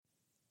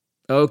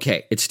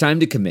Okay, it's time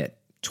to commit.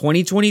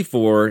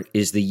 2024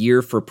 is the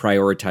year for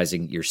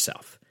prioritizing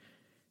yourself.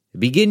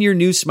 Begin your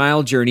new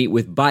smile journey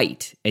with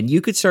Byte, and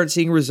you could start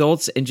seeing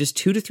results in just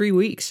 2 to 3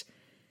 weeks.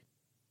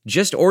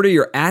 Just order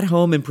your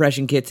at-home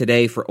impression kit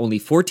today for only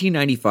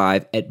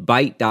 $14.95 at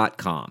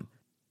Byte.com.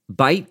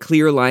 Byte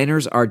clear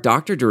liners are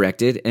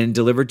doctor-directed and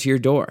delivered to your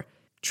door.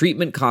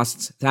 Treatment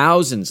costs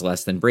thousands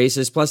less than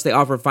braces, plus they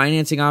offer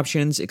financing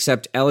options,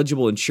 accept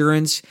eligible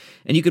insurance,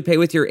 and you could pay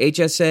with your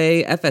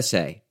HSA,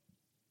 FSA.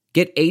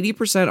 Get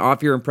 80%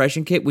 off your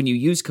impression kit when you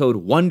use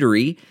code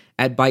WONDERY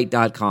at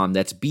Byte.com.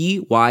 That's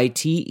BYTE.com.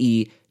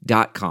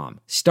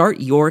 Start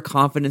your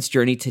confidence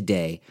journey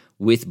today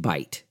with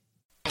Byte.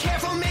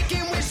 Careful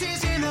making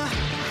wishes in a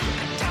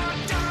dark,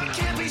 dark,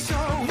 can't be so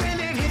when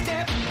it hit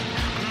that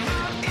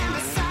up in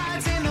the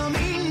sides in the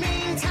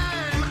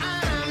meantime,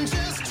 I'm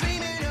just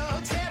dreaming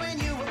of tearing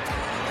you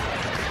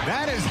apart.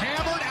 That is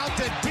hammered out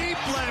to deep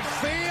left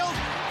field.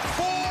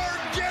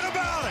 Forget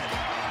about it.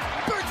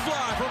 Big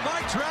fly from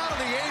Mike Trout,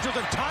 and the Angels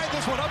have tied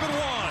this one up at 1.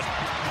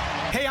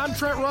 Hey, I'm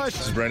Trent Rush.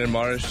 This is Brandon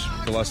Marsh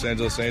for Los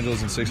Angeles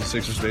Angels and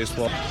 66ers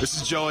baseball. This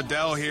is Joe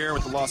Adele here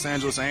with the Los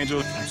Angeles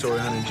Angels. I'm Torrey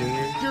Hunter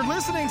Jr. You're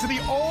listening to the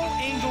All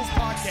Angels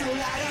podcast.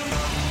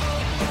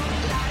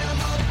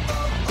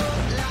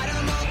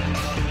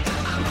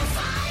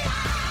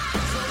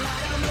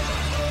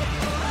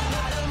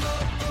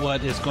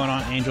 What is going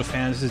on, Angel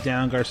fans? This is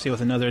Dan Garcia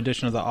with another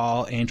edition of the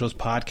All Angels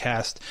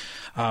podcast.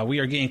 We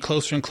are getting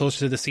closer and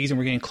closer to the season.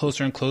 We're getting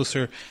closer and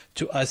closer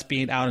to us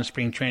being out in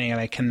spring training, and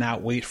I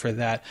cannot wait for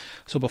that.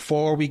 So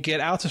before we get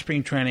out to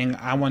spring training,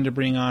 I wanted to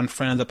bring on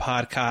friend of the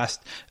podcast,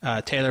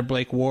 Taylor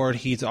Blake Ward.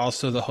 He's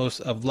also the host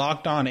of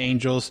Locked On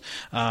Angels.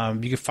 You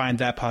can find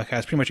that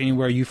podcast pretty much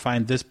anywhere you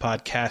find this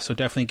podcast, so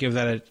definitely give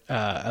that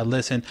a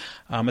listen.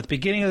 At the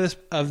beginning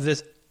of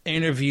this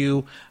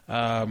interview,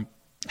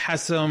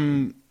 has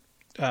some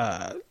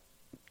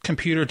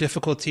computer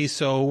difficulties,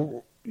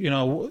 so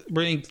we're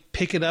going to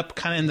pick it up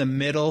kind of in the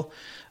middle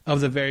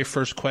of the very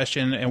first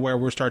question, and where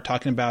we'll start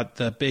talking about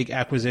the big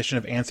acquisition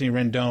of Anthony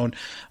Rendon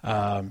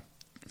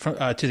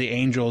to the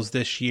Angels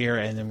this year,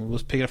 and then we'll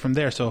pick it up from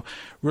there. So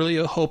really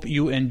hope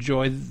you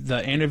enjoyed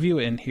the interview,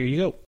 and here you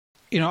go.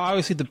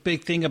 Obviously the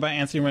big thing about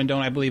Anthony Rendon,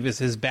 I believe, is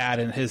his bat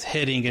and his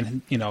hitting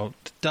and,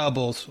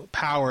 doubles,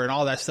 power and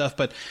all that stuff.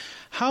 But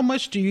how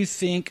much do you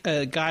think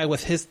a guy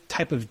with his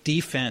type of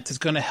defense is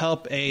going to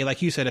help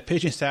like you said, a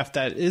pitching staff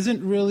that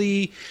isn't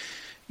really,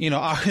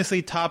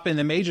 obviously top in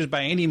the majors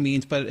by any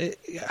means, but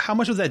how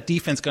much is that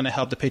defense going to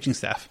help the pitching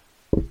staff?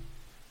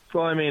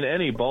 Well, I mean,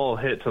 any ball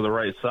hit to the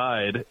right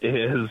side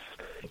is,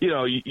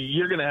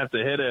 you're going to have to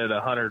hit it at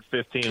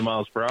 115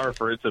 miles per hour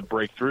for it to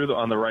break through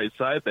on the right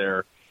side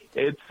there.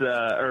 It's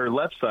or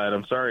left side,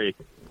 I'm sorry.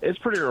 It's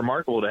pretty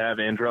remarkable to have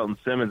Andrelton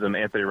Simmons and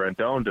Anthony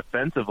Rendon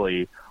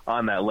defensively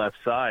on that left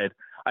side.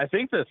 I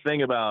think the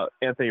thing about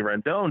Anthony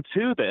Rendon,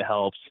 too, that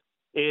helps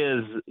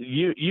is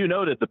you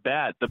noted the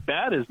bat. The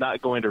bat is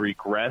not going to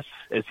regress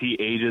as he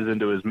ages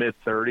into his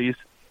mid-30s.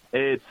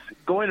 It's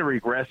going to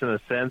regress in a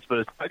sense, but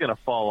it's not going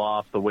to fall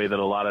off the way that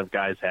a lot of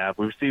guys have.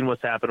 We've seen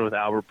what's happened with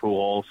Albert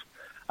Pujols.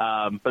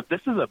 But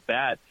this is a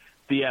bat.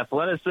 The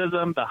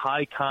athleticism, the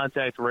high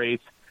contact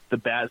rates, the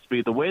bat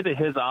speed, the way that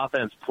his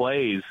offense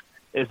plays,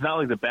 it's not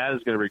like the bat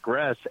is going to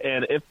regress.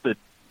 And if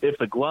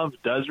the glove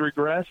does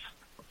regress,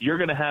 you're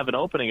going to have an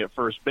opening at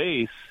first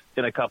base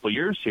in a couple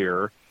years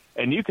here,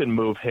 and you can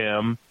move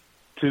him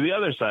to the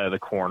other side of the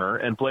corner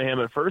and play him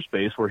at first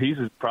base, where he's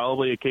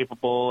probably a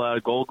capable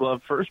Gold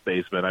Glove first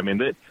baseman. I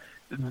mean,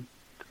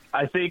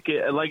 I think,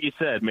 like you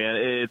said, man,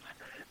 it's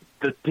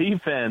the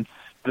defense,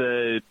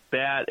 the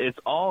bat, it's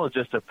all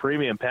just a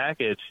premium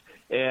package.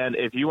 And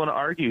if you want to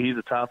argue he's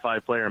a top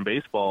 5 player in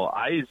baseball,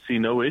 I see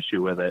no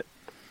issue with it.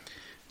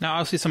 Now,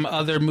 obviously, some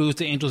other moves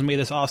the Angels made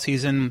this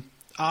offseason,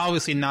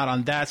 obviously not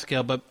on that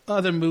scale, but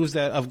other moves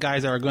of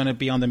guys that are going to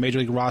be on the Major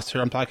League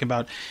roster. I'm talking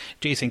about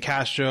Jason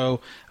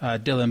Castro,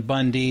 Dylan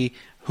Bundy,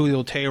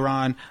 Julio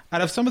Teheran.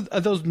 Out of some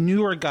of those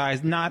newer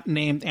guys not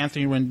named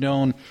Anthony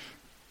Rendon,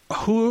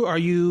 who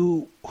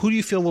do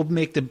you feel will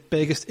make the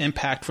biggest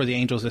impact for the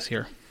Angels this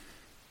year?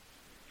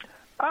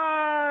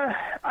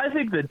 I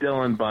think that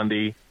Dylan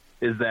Bundy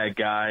is that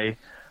guy.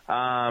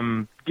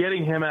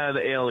 Getting him out of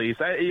the AL East,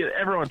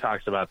 everyone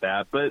talks about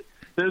that, but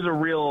there's a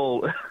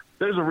real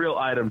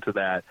item to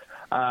that.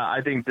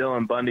 I think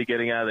Dylan Bundy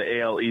getting out of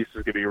the AL East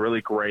is going to be really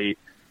great.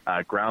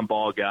 Ground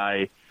ball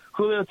guy.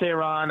 Julio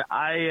Teheran,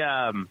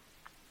 I'm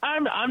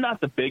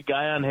not the big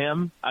guy on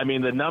him. I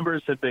mean, the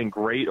numbers have been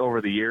great over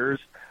the years,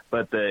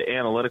 but the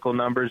analytical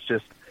numbers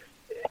just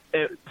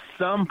at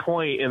some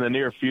point in the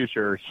near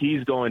future,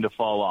 he's going to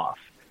fall off.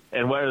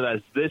 And whether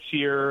that's this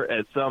year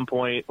at some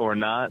point or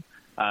not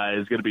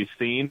is going to be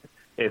seen.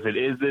 If it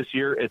is this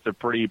year, it's a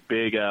pretty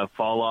big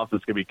fall off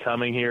that's going to be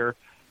coming here.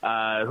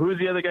 Who's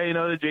the other guy you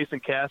know? Jason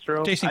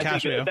Castro? Jason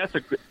Castro. That's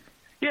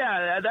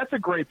a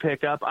great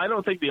pickup. I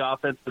don't think the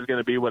offense is going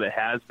to be what it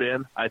has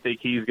been. I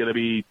think he's going to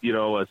be,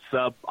 a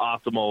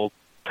suboptimal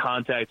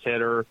contact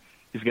hitter.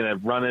 He's going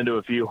to run into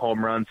a few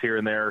home runs here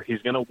and there.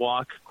 He's going to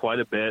walk quite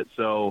a bit.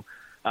 So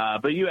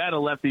But you add a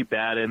lefty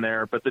bat in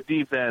there. But the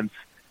defense,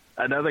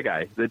 another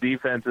guy. The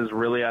defense is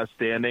really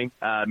outstanding.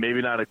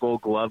 Maybe not a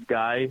Gold Glove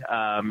guy.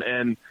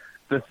 And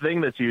the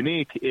thing that's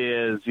unique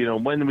is,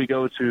 when we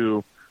go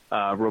to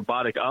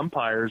robotic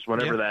umpires,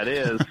 whenever that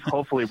is,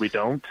 hopefully we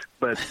don't,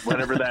 but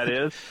whenever that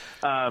is,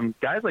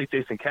 guys like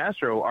Jason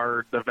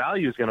Castro, the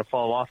value is going to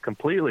fall off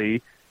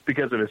completely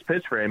because of his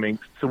pitch framing.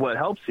 So what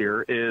helps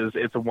here is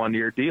it's a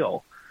 1-year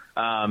deal.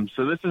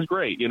 So this is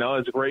great.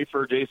 It's great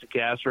for Jason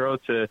Castro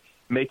to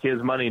make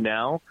his money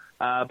now.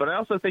 But I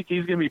also think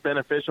he's going to be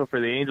beneficial for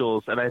the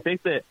Angels. And I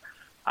think that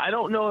I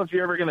don't know if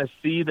you're ever going to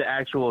see the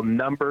actual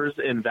numbers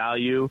in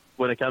value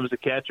when it comes to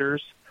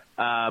catchers.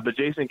 But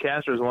Jason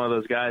Castro is one of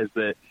those guys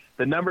that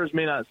the numbers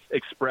may not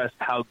express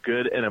how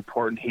good and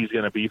important he's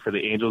going to be for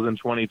the Angels in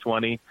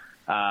 2020.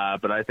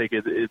 But I think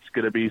it's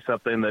going to be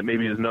something that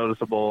maybe is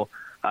noticeable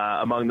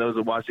among those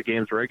that watch the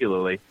games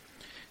regularly.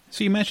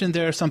 So you mentioned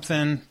there's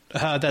something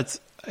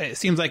it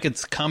seems like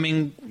it's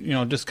coming,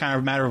 just kind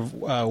of a matter of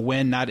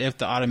when, not if,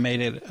 the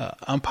automated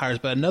umpires.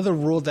 But another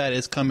rule that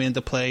is coming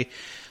into play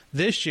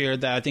this year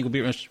that I think will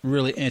be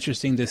really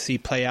interesting to see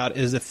play out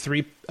is the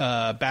 3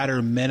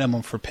 batter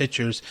minimum for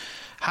pitchers.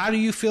 How do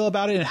you feel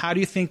about it, and how do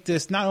you think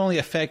this not only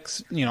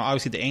affects,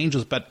 obviously the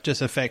Angels, but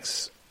just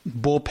affects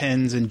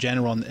bullpens in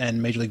general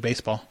and Major League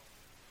Baseball?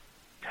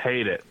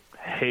 Hate it.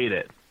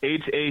 HATE,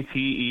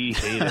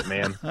 hate it,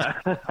 man.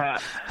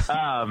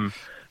 I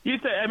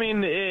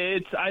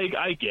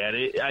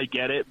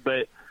get it,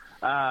 but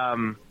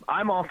I'm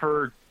all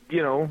for,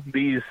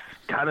 these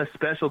kind of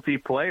specialty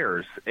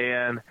players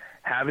and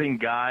having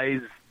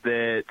guys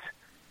that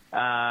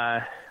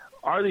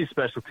are these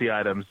specialty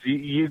items.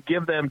 You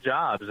give them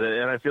jobs,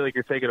 and I feel like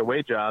you're taking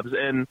away jobs.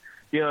 And,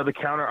 the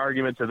counter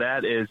argument to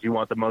that is you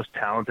want the most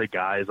talented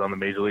guys on the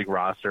Major League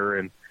roster,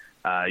 and,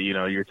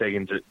 you're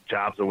taking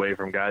jobs away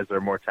from guys that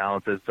are more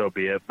talented, so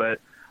be it. But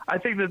I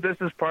think that this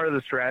is part of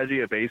the strategy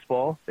of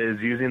baseball, is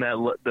using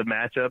the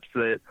matchups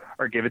that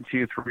are given to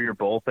you through your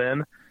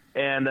bullpen.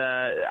 And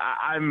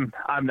I'm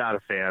not a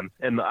fan,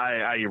 and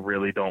I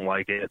really don't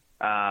like it.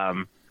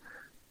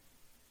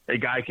 A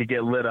guy could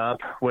get lit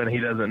up when he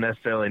doesn't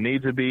necessarily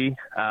need to be.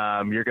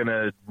 You're going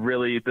to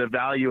the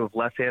value of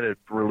left-handed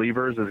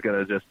relievers is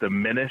going to just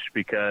diminish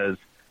because,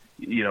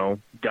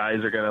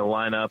 guys are going to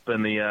line up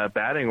in the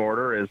batting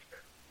order as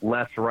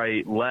left,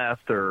 right,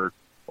 left, or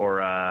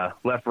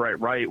left, right,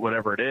 right,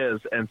 whatever it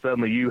is, and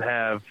suddenly you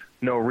have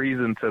no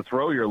reason to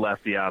throw your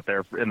lefty out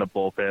there in the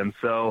bullpen.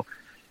 So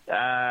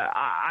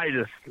I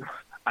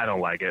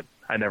don't like it.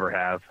 I never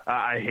have.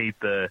 I hate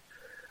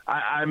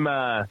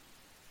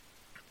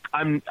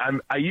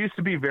I used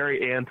to be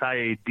very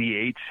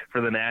anti-DH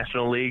for the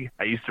National League.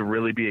 I used to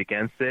really be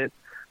against it.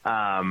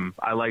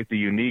 I like the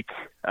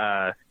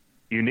uniqueness.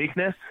 Is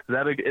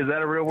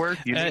that a real word?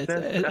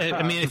 Uniqueness?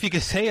 If you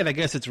could say it, I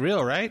guess it's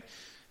real, right?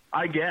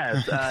 I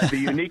guess the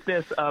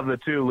uniqueness of the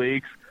two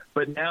leagues.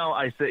 But now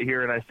I sit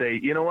here and I say,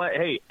 you know what?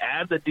 Hey,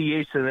 add the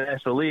DH to the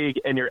National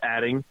League, and you're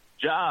adding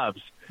jobs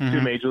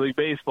to Major League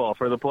Baseball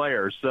for the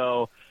players.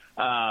 So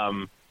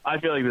I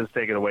feel like this is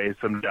taking away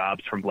some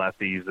jobs from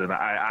lefties, and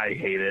I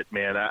hate it,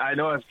 man. I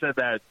know I've said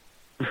that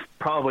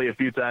probably a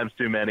few times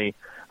too many,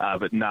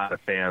 but not a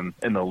fan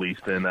in the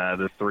least in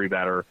the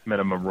 3-batter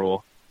minimum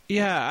rule.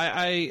 Yeah,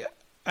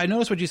 I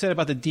noticed what you said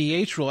about the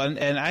DH rule,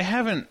 and I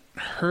haven't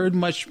heard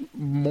much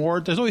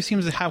more. There's always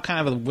seems to have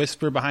kind of a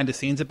whisper behind the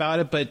scenes about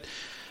it, but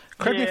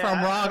correct me if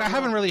I'm wrong, I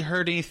haven't really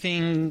heard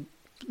anything,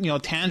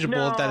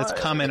 tangible that it's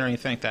coming or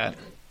anything like that.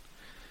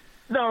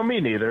 No,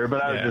 me neither,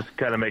 but I was just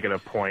kind of making a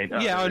point.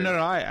 I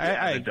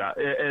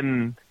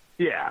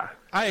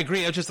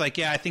agree. I was just like,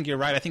 I think you're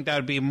right. I think that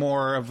would be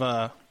more of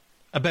a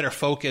better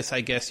focus,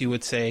 I guess you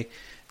would say,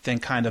 than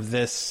kind of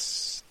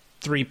this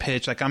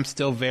 3-pitch. Like, I'm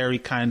still very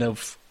kind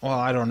of,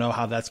 I don't know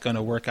how that's going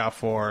to work out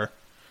for,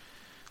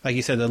 like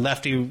you said, the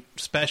lefty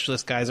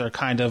specialist guys are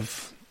kind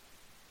of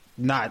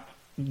not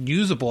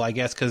usable, I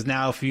guess, because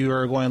now if you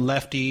are going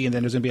lefty and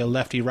then there's going to be a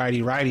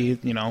lefty-righty,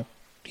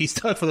 he's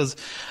stuck for those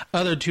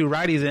other 2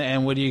 righties,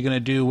 and what are you going to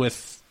do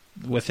with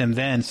him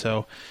then?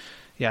 So,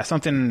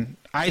 something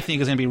I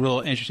think is going to be real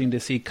interesting to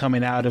see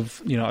coming out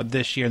of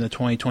this year in the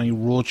 2020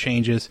 rule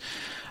changes.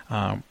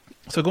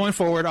 So going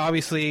forward,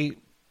 obviously,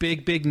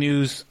 big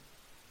news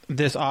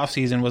this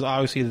offseason was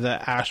obviously the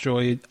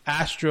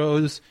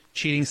Astros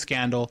cheating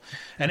scandal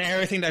and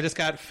everything that just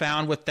got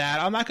found with that.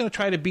 I'm not going to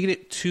try to beat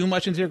it too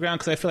much into the ground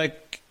because I feel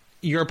like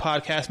your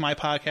podcast, my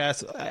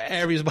podcast,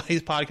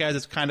 everybody's podcast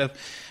has kind of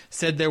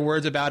said their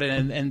words about it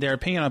and their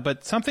opinion on it.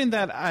 But something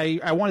that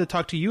I wanted to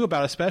talk to you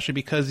about, especially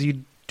because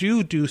you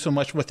do so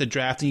much with the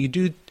draft and you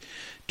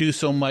do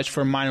so much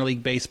for minor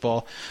league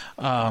baseball.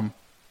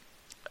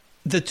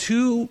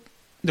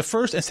 The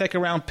first and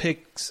second round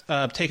picks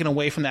taken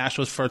away from the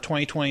Astros for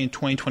 2020 and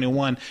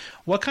 2021,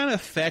 what kind of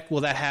effect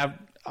will that have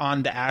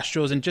on the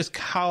Astros, and just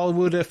how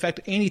would it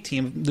affect any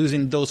team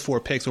losing those 4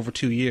 picks over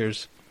 2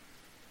 years?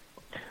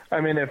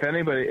 I mean, if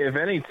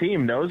any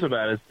team knows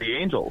about it, it's the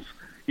Angels.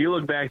 You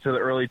look back to the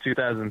early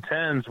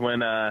 2010s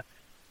when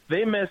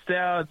they missed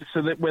out.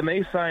 So that when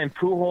they signed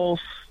Pujols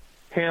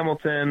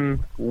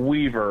Hamilton,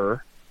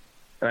 Weaver,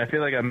 and I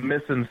feel like I'm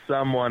missing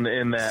someone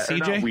in that. Or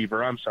CJ? not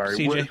Weaver, I'm sorry.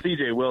 CJ?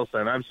 CJ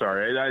Wilson, I'm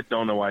sorry. I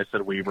don't know why I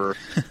said Weaver.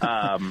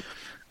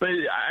 But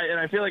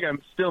I feel like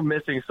I'm still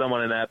missing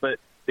someone in that. But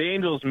the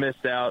Angels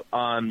missed out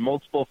on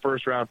multiple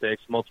first-round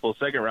picks, multiple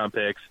second-round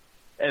picks,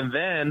 and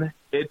then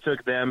it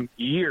took them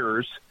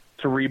years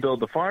to rebuild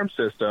the farm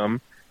system.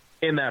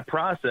 In that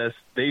process,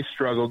 they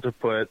struggled to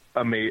put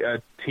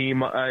a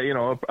team,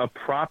 a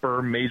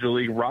proper major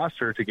league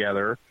roster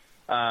together,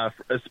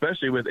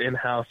 especially with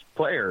in-house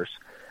players.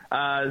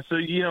 So,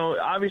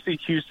 obviously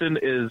Houston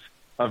is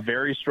a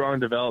very strong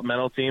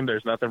developmental team.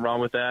 There's nothing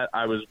wrong with that.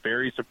 I was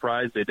very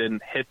surprised they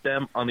didn't hit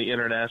them on the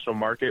international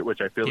market,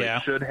 which I feel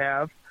they should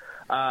have.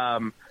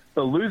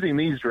 But losing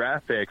these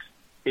draft picks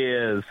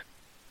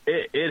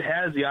it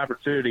has the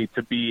opportunity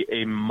to be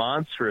a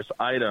monstrous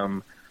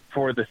item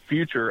for the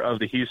future of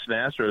the Houston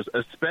Astros,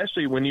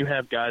 especially when you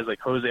have guys like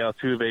Jose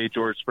Altuve,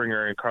 George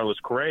Springer, and Carlos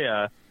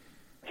Correa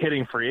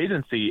hitting free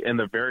agency in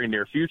the very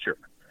near future.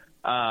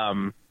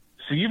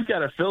 So you've got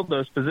to fill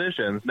those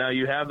positions. Now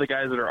you have the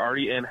guys that are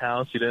already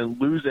in-house. You didn't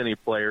lose any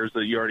players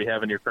that you already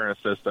have in your current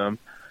system.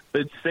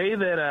 But say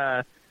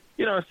that,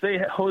 say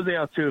Jose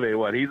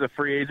Altuve, he's a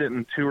free agent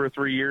in 2 or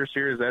 3 years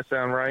here. Does that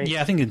sound right?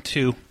 Yeah, I think in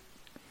 2.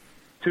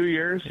 2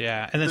 years?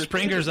 Yeah, and then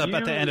Springer's up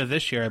at the end of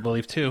this year, I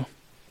believe, too.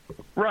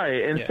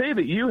 Right, and say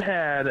that you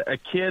had a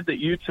kid that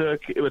you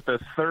took with the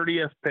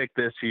 30th pick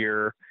this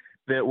year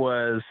that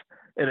was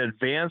an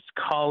advanced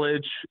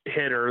college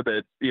hitter,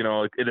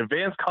 an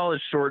advanced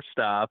college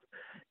shortstop,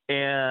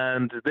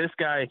 and this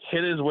guy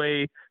hit his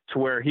way to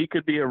where he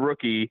could be a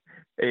rookie.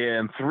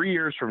 And 3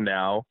 years from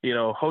now,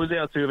 Jose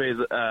Altuve is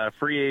a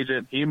free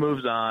agent. He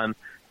moves on,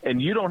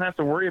 and you don't have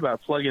to worry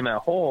about plugging that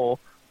hole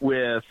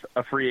with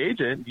a free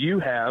agent. You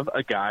have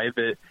a guy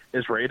that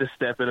is ready to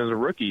step in as a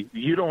rookie.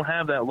 You don't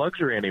have that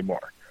luxury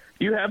anymore.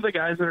 You have the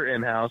guys that are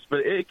in-house,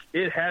 but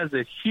it has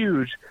a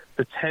huge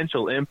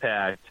potential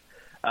impact.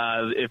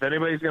 If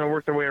anybody's going to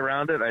work their way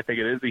around it, I think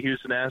it is the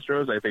Houston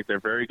Astros. I think they're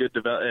very good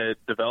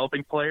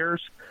developing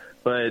players,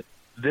 but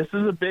this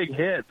is a big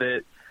hit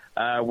that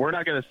we're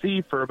not going to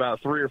see for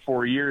about 3 or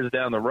 4 years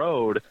down the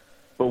road.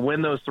 But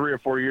when those 3 or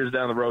 4 years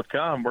down the road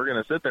come, we're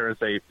going to sit there and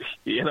say,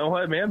 you know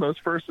what, man, those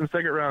first and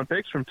second round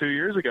picks from 2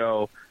 years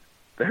ago,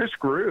 they're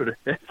screwed.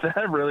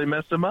 That really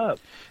messed them up.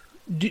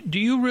 Do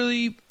you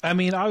really? I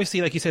mean,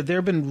 obviously, like you said,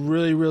 they've been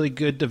really, really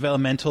good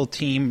developmental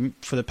team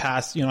for the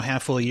past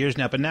handful of years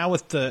now. But now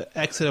with the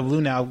exit of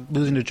Luhnow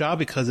losing the job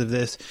because of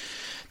this,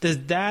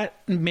 does that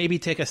maybe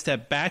take a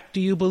step back?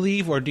 Do you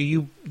believe, or do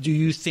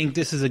you think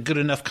this is a good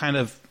enough kind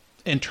of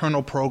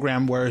internal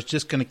program where it's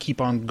just going to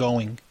keep on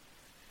going?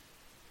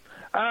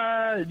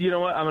 You know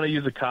what? I'm going to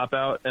use a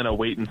cop-out and a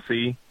wait and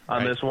see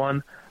on this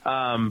one.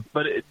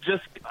 But it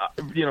just,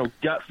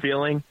 gut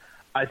feeling,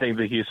 I think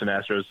the Houston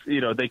Astros,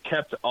 they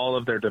kept all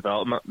of their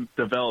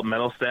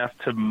developmental staff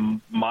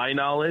to my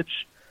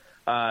knowledge.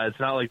 It's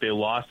not like they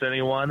lost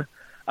anyone.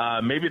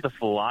 Maybe the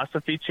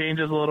philosophy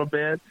changes a little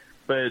bit,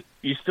 but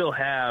you still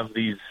have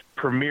these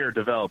premier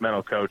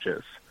developmental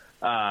coaches.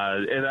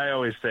 And I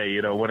always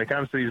say, when it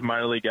comes to these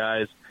minor league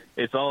guys,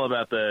 it's all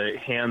about the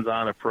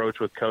hands-on approach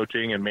with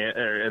coaching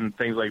and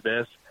things like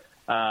this.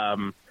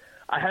 I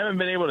haven't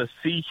been able to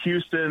see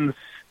Houston's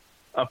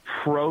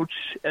approach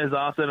as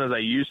often as I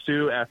used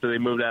to after they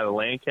moved out of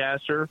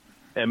Lancaster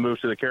and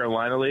moved to the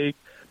Carolina League.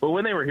 But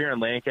when they were here in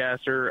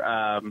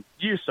Lancaster,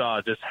 you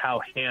saw just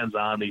how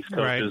hands-on these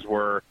coaches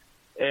were.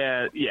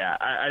 And,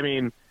 I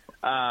mean,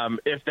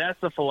 if that's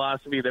the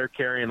philosophy they're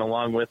carrying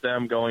along with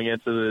them going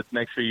into the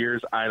next few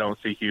years, I don't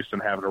see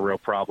Houston having a real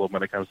problem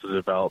when it comes to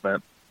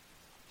development.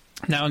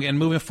 Now, again,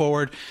 moving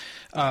forward,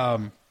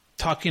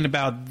 talking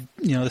about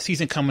the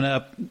season coming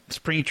up,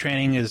 spring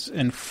training is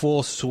in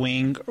full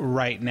swing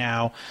right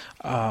now.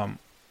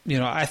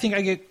 I think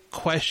I get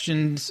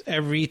questions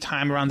every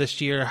time around this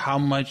year how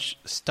much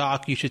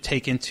stock you should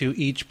take into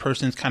each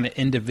person's kind of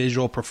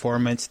individual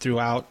performance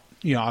throughout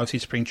obviously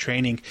spring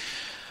training.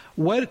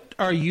 What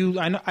are you?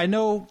 I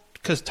know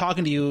because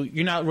talking to you,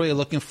 you're not really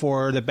looking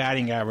for the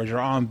batting average or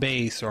on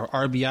base or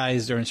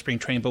RBIs during spring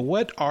training, but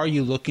what are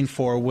you looking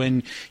for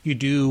when you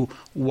do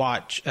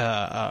watch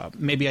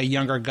maybe a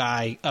younger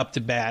guy up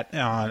to bat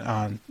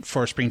on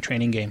for a spring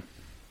training game?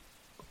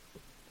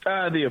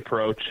 The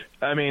approach.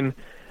 I mean,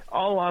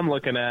 all I'm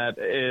looking at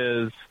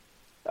is,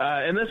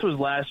 and this was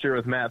last year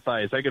with Matt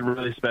Thaiss. I could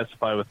really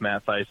specify with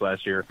Matt Thaiss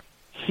last year.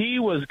 He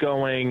was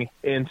going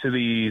into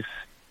these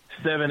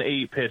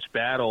 7-8 pitch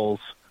battles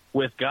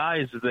with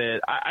guys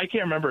that I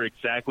can't remember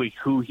exactly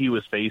who he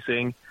was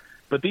facing,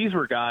 but these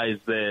were guys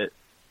that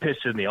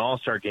pitched in the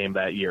All-Star game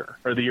that year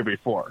or the year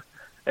before.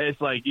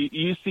 It's like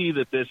you see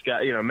that this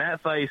guy,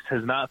 Matt Thaiss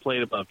has not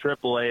played above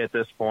AAA at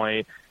this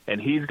point, and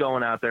he's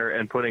going out there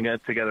and putting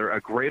together a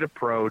great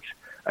approach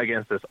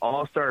against this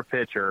all-star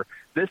pitcher.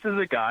 This is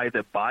a guy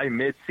that by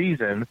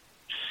mid-season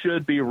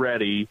should be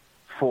ready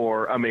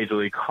for a major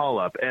league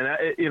call-up.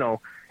 And,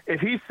 if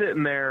he's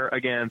sitting there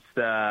against,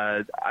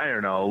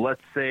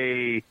 let's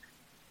say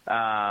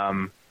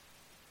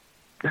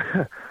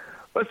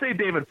let's say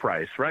David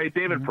Price, right?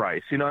 David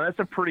Price, that's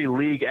a pretty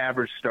league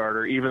average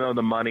starter, even though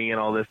the money and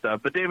all this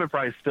stuff. But David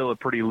Price is still a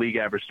pretty league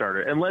average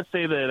starter. And let's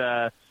say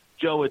that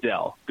Joe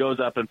Adell goes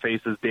up and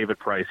faces David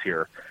Price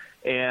here.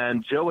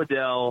 And Joe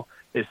Adell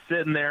is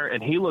sitting there,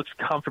 and he looks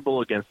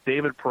comfortable against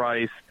David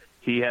Price.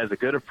 He has a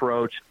good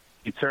approach.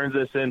 He turns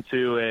this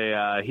into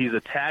he's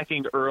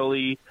attacking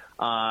early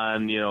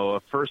on, a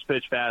first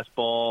pitch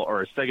fastball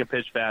or a second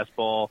pitch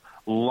fastball,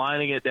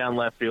 lining it down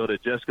left field.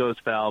 It just goes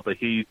foul, but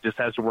he just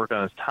has to work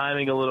on his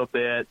timing a little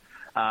bit.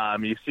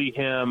 You see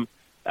him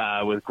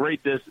with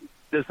great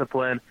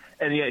discipline,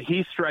 and yet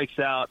he strikes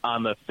out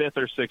on the fifth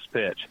or sixth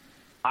pitch.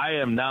 I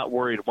am not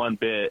worried one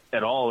bit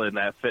at all in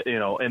that,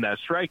 in that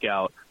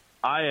strikeout.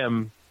 I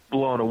am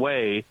blown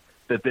away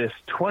that this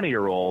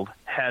 20-year-old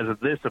has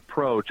this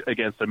approach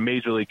against a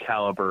major league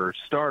caliber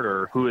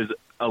starter who is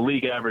a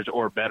league average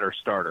or better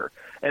starter.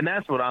 And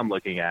that's what I'm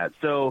looking at.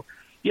 So,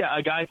 yeah,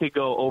 a guy could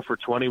go 0 for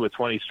 20 with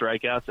 20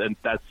 strikeouts, and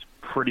that's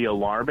pretty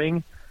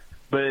alarming.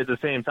 But at the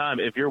same time,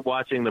 if you're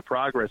watching the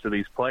progress of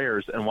these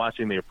players and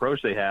watching the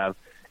approach they have,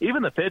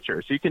 even the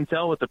pitchers, you can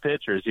tell with the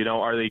pitchers,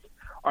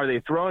 are they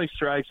throwing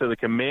strikes? Are they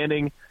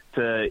commanding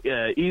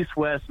to east,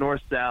 west,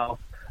 north, south?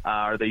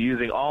 Are they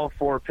using all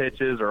four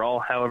pitches or all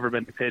however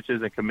many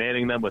pitches and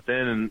commanding them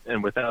within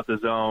and without the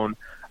zone?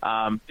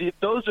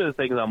 Those are the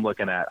things I'm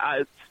looking at.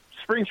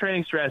 Spring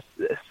training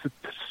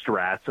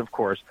strats, of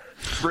course.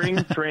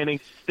 Spring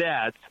training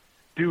stats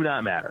do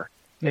not matter.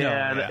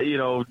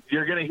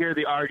 You're going to hear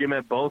the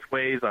argument both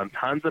ways on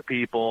tons of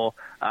people,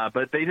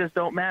 but they just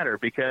don't matter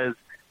because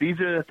these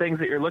are the things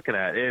that you're looking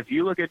at. If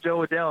you look at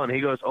Joe Adell and he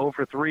goes 0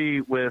 for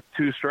 3 with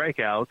 2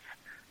 strikeouts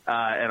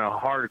and a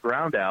hard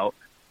ground out,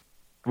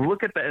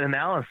 look at the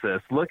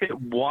analysis. Look at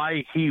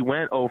why he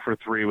went 0 for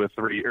 3 with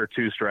 3 or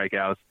 2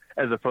 strikeouts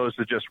as opposed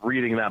to just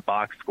reading that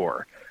box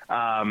score.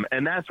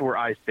 And that's where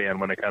I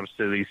stand when it comes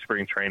to these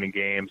spring training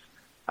games.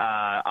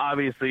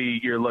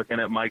 Obviously, you're looking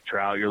at Mike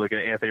Trout, you're looking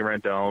at Anthony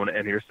Rendon,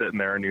 and you're sitting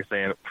there and you're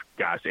saying,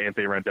 gosh,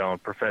 Anthony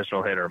Rendon,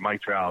 professional hitter,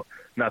 Mike Trout,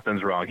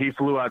 nothing's wrong. He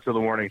flew out to the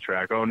warning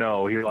track. Oh,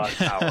 no, he lost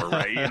power,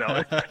 right?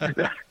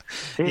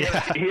 He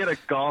had a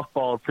golf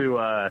ball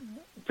to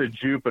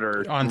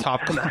Jupiter on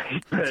top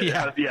tonight.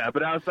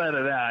 But outside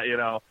of that,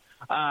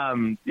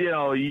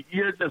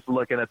 you're just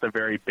looking at the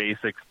very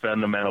basic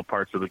fundamental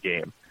parts of the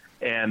game.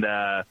 And,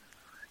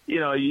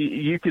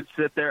 you could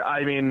sit there.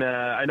 I mean,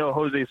 I know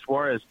Jose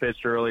Suarez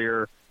pitched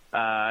earlier.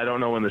 I don't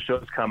know when the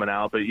show's coming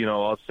out, but,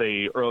 I'll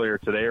say earlier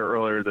today or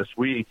earlier this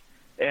week.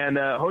 And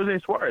Jose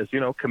Suarez,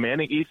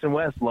 commanding east and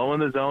west, low in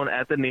the zone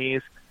at the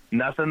knees,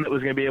 nothing that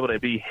was going to be able to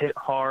be hit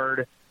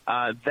hard.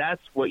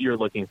 That's what you're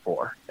looking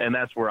for, and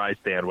that's where I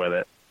stand with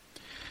it.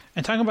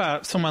 And talking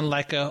about someone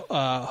like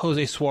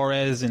Jose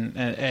Suarez,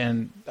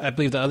 and I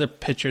believe the other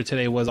pitcher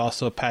today was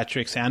also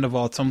Patrick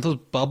Sandoval, some of those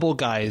bubble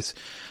guys.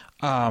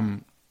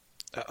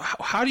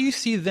 How do you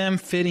see them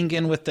fitting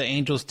in with the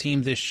Angels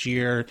team this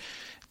year,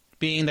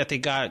 being that they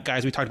got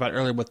guys we talked about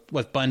earlier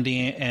with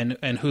Bundy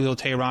and Julio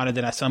Teheran, and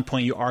then at some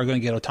point you are going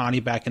to get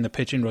Ohtani back in the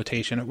pitching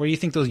rotation? Where do you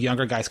think those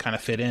younger guys kind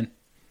of fit in?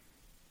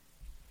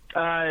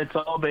 It's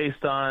all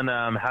based on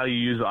how you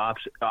use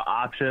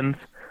options.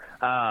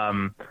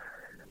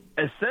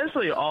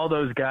 Essentially, all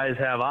those guys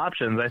have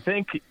options. I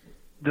think,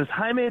 does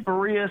Jaime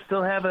Barria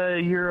still have a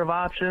year of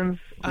options?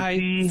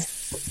 I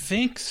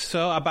think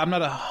so, but I'm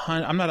not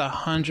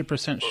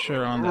 100%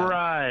 sure on that.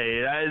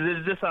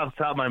 Right, just off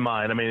the top of my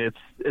mind. I mean, it's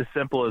as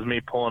simple as me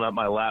pulling up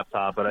my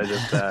laptop, but I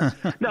just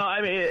no.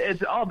 I mean,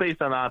 it's all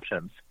based on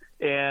options,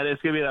 and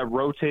it's going to be that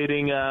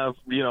rotating.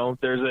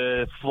 There's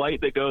a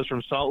flight that goes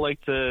from Salt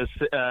Lake to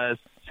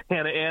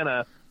Santa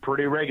Ana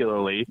pretty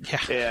regularly,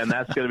 and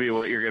that's going to be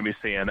what you're going to be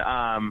seeing.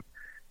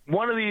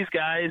 One of these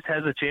guys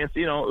has a chance,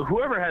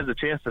 whoever has a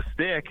chance to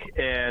stick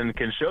and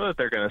can show that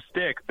they're going to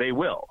stick, they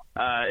will.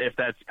 If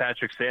that's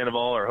Patrick Sandoval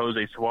or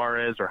Jose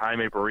Suarez or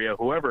Jaime Barria,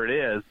 whoever it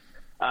is,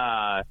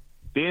 the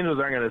Angels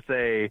aren't going to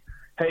say,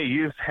 hey,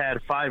 you've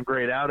had 5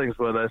 great outings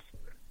with us.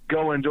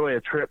 Go enjoy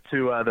a trip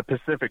to the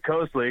Pacific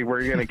Coast League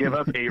where you're going to give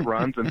up 8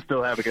 runs and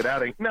still have a good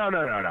outing. No.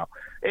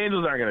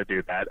 Angels aren't going to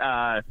do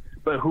that.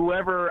 But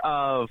whoever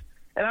of...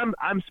 And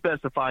I'm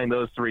specifying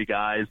those 3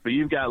 guys, but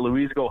you've got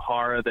Luis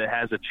Gohara that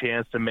has a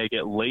chance to make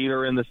it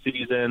later in the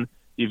season.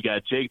 You've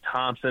got Jake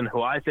Thompson,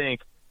 who I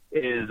think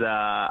is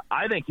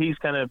he's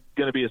kind of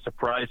going to be a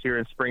surprise here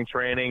in spring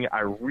training. I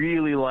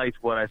really liked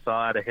what I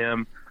saw out of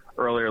him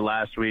earlier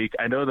last week.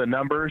 I know the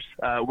numbers,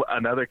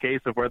 another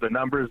case of where the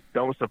numbers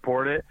don't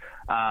support it.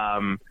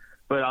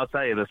 But I'll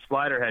tell you, the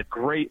slider had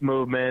great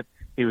movement.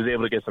 He was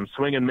able to get some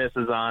swing and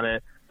misses on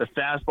it. The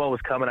fastball was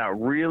coming out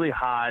really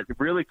hot,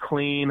 really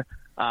clean.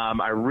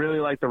 I really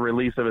like the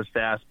release of his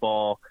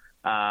fastball.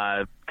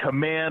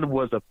 Command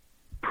was a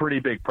pretty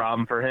big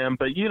problem for him.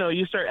 But,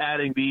 you start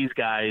adding these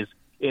guys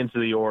into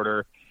the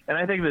order, and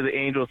I think that the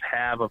Angels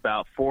have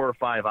about 4 or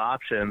 5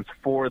 options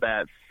for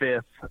that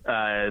fifth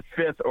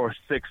or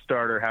sixth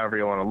starter, however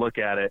you want to look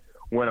at it,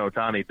 when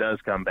Ohtani does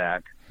come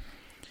back.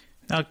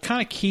 Now,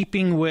 kind of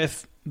keeping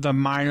with the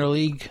minor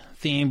league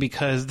theme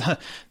because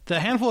the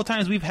handful of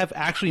times we have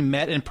actually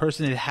met in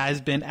person, it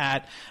has been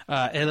at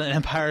Inland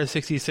Empire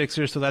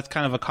 66ers, so that's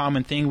kind of a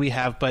common thing we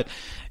have. But,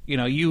 you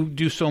know, you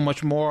do so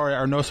much more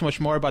or know so much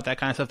more about that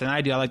kind of stuff than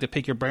I do. I like to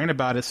pick your brain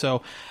about it.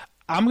 So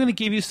I'm going to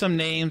give you some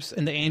names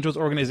in the Angels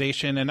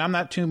organization, and I'm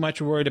not too much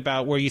worried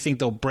about where you think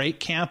they'll break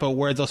camp, but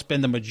where they'll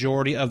spend the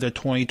majority of their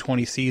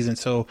 2020 season.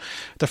 So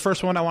the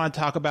first one I want to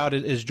talk about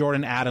is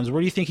Jordan Adams. Where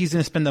do you think he's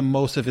going to spend the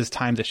most of his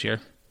time this year?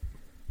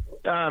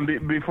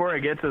 Before I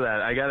get to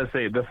that, I got to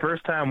say, the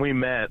first time we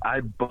met,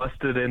 I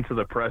busted into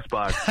the press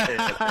box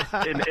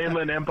in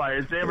Inland Empire,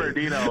 in San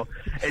Bernardino,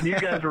 and you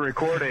guys were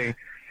recording,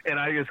 and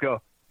I just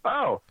go,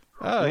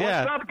 Oh,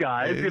 yeah. What's up,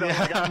 guys? You know,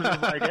 like, I'm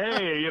just like,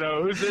 hey, you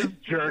know, who's this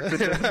jerk that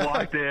just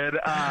walked in?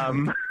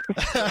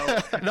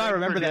 No, I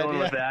remember that. Dealing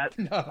with that.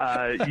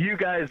 No. You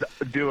guys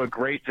do a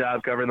great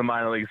job covering the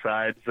minor league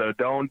side, so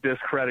don't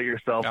discredit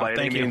yourself by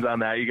any means on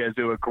that. You guys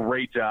do a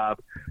great job.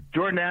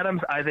 Jordan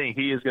Adams, I think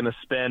he is going to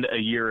spend a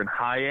year in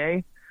high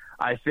A.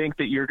 I think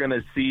that you're going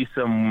to see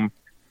some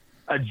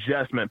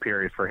adjustment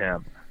period for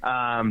him.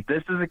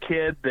 This is a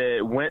kid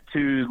that went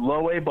to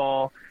low A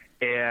ball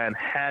and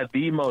had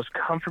the most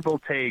comfortable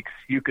takes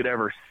you could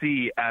ever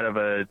see out of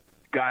a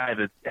guy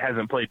that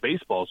hasn't played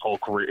baseball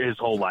his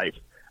whole life.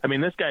 I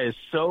mean, this guy is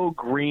so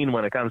green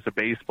when it comes to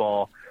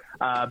baseball.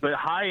 But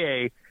high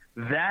A,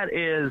 that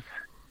is,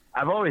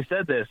 I've always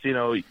said this, you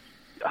know,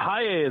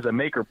 high A is a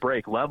make or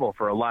break level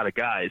for a lot of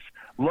guys.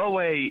 Low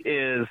A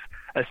is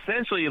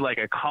essentially like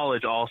a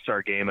college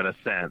all-star game in a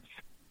sense.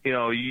 You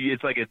know,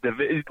 it's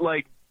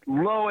like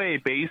low A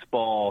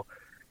baseball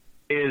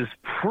is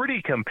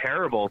pretty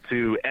comparable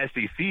to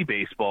SEC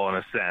baseball in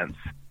a sense.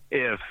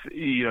 If,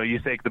 you know, you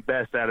take the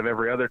best out of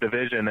every other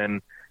division and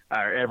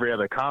every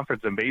other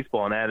conference in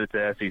baseball and add it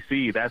to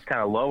SEC, that's kind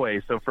of low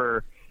A. So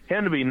for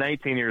him to be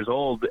 19 years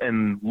old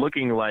and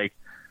looking like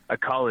a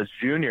college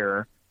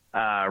junior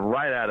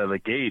right out of the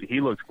gate,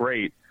 he looks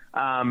great.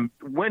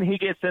 When he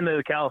gets into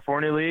the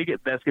California League,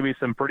 that's going to be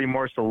some pretty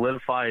more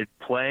solidified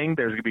playing.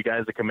 There's going to be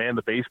guys that command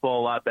the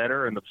baseball a lot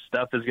better, and the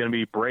stuff is going to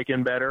be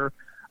breaking better.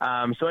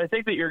 So I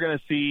think that you're going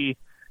to see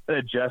an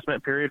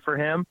adjustment period for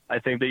him. I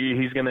think that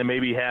he's going to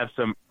maybe have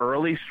some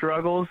early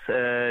struggles.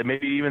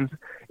 Maybe even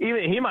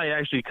he might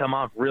actually come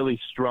off really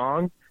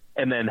strong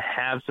and then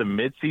have some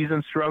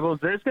midseason struggles.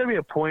 There's going to be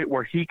a point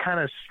where he kind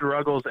of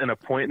struggles in a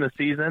point in the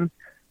season,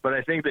 but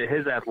I think that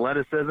his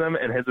athleticism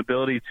and his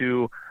ability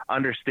to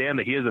understand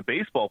that he is a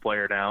baseball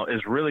player now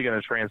is really going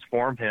to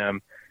transform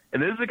him.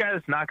 And this is a guy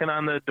that's knocking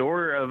on the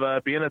door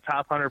of being a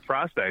top 100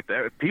 prospect.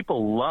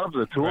 People love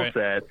the tool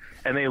set,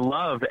 and they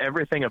love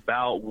everything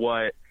about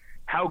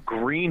how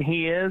green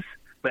he is,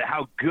 but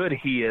how good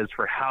he is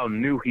for how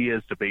new he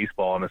is to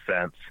baseball in a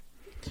sense.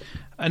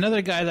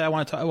 Another guy that I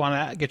want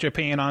to get your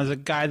opinion on is a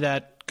guy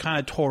that kind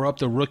of tore up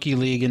the rookie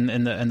league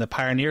and the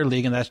Pioneer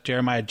League, and that's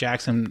Jeremiah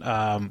Jackson.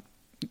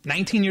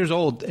 19 years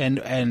old,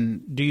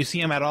 and do you see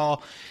him at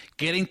all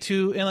getting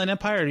to Inland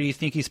Empire, or do you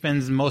think he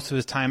spends most of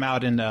his time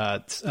out in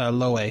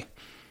low A?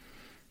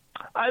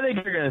 I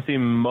think you're going to see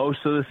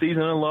most of the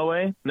season in low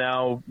A.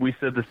 Now, we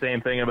said the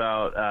same thing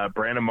about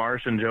Brandon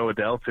Marsh and Joe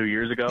Adell 2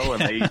 years ago,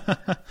 and they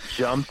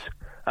jumped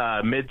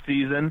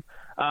mid-season.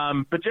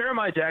 But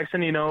Jeremiah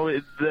Jackson, you know,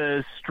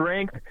 the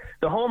strength,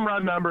 the home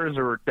run numbers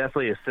are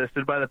definitely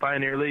assisted by the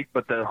Pioneer League,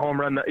 but the home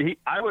run,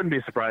 I wouldn't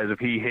be surprised if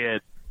he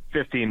hit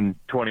 15,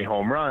 20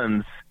 home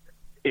runs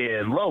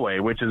in low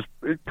A, which is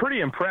pretty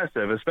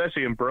impressive,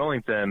 especially in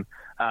Burlington.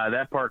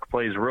 That park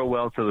plays real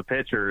well to the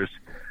pitchers.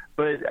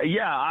 But,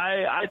 yeah,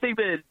 I think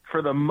that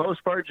for the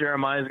most part,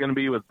 Jeremiah is going to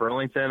be with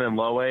Burlington and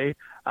low A.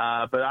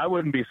 But I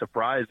wouldn't be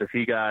surprised if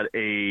he got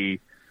a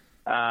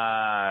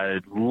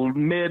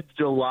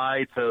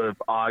mid-July to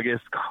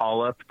August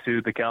call-up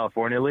to the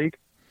California League.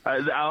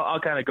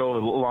 I'll kind of go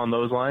along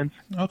those lines.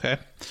 Okay.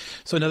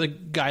 So another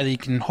guy that you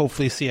can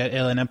hopefully see at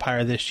Inland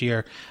Empire this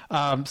year.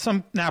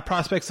 Some now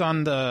prospects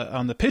on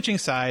the pitching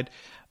side.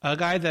 A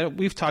guy that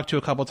we've talked to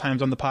a couple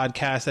times on the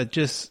podcast that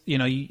just, you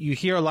know, you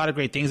hear a lot of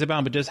great things about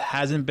him, but just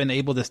hasn't been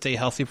able to stay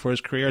healthy for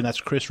his career, and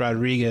that's Chris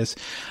Rodriguez.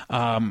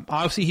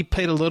 Obviously, he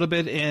played a little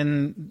bit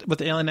with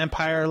the Inland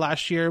Empire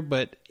last year,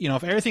 but, you know,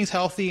 if everything's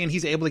healthy and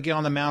he's able to get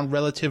on the mound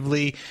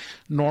relatively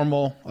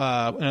normal,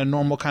 in a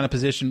normal kind of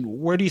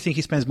position, where do you think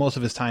he spends most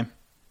of his time?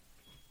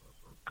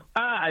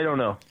 I don't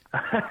know.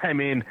 I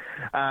mean,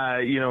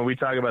 you know, we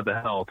talk about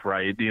the health,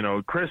 right? You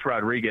know, Chris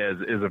Rodriguez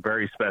is a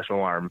very special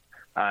arm.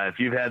 If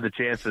you've had the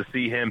chance to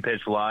see him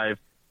pitch live,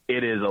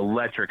 it is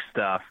electric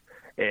stuff.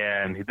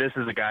 And this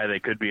is a guy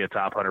that could be a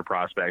top 100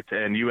 prospect.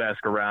 And you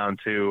ask around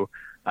to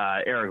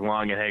Eric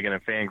Longenhagen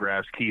and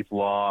Fangraphs, Keith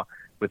Law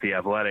with The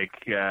Athletic,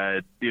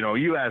 you know,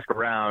 you ask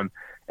around,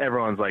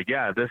 everyone's like,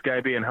 yeah, this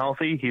guy being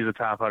healthy, he's a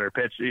top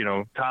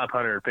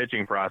 100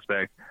 pitching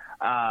prospect.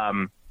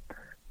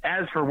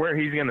 As for where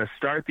he's going to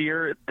start the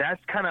year,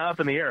 that's kind of up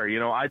in the air. You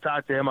know, I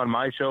talked to him on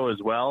my show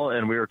as well,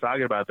 and we were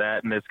talking about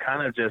that, and it's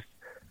kind of just,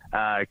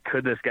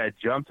 could this guy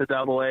jump to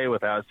Double-A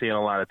without seeing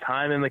a lot of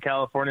time in the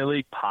California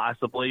League?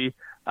 Possibly.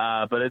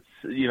 But it's,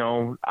 you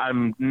know,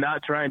 I'm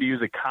not trying to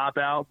use a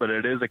cop-out, but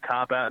it is a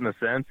cop-out in a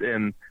sense,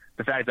 and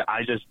the fact that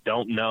I just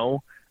don't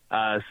know.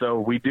 So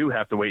we do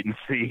have to wait and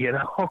see,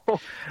 hopefully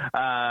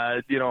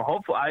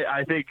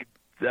I think,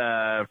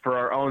 for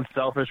our own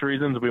selfish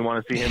reasons, we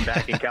want to see him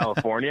back in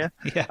California.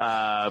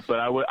 Yeah. But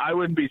I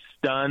wouldn't be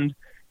stunned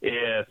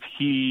if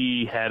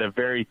he had a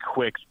very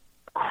quick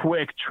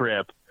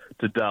trip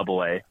to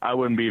Double-A. I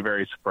wouldn't be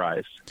very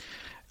surprised.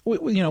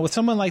 With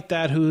someone like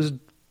that who's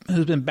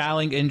been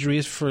battling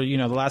injuries for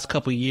the last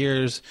couple of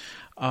years,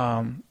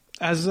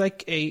 as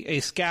like a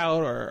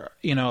scout, or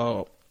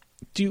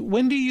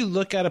when do you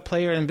look at a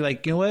player and be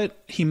like, you know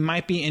what, he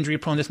might be injury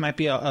prone, this might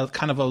be a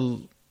kind of a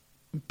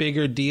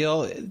bigger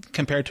deal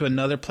compared to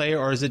another player,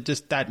 or is it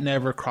just that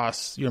never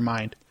crossed your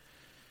mind?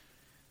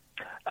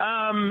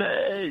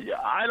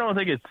 I don't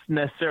think it's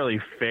necessarily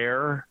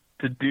fair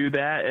to do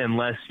that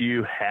unless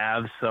you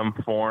have some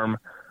form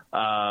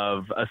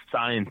of a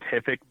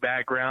scientific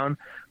background.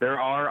 There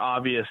are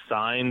obvious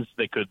signs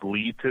that could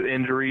lead to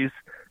injuries,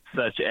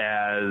 such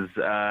as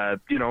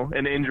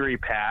an injury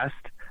past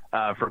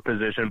for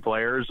position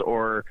players,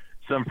 or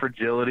some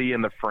fragility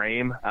in the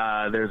frame.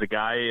 There's a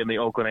guy in the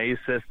Oakland A's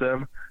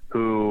system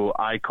who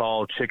I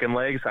call Chicken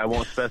Legs. I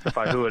won't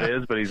specify who it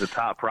is, but he's a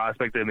top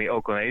prospect in the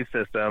Oakland A's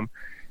system.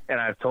 And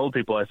I've told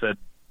people, I said,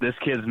 this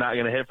kid's not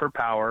going to hit for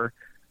power.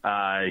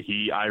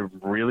 I'm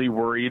really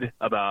worried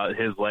about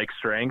his leg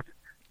strength.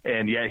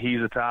 And yet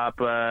he's a top,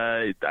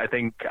 I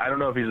don't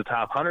know if he's a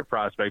top 100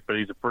 prospect, but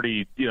he's a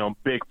pretty,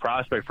 big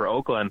prospect for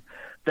Oakland.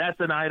 That's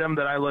an item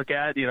that I look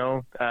at,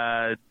 and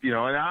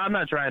I'm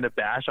not trying to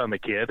bash on the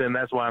kid, and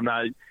that's why I'm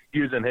not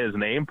using his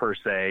name per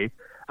se.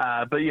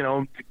 But,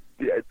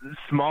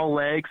 small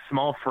legs,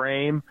 small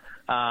frame,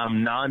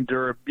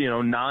 non-durable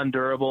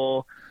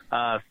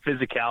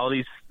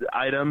physicality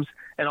items,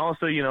 and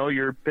also,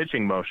 your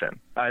pitching motion.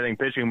 I think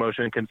pitching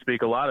motion can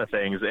speak a lot of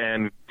things,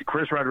 and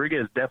Chris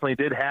Rodriguez definitely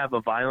did have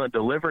a violent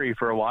delivery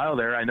for a while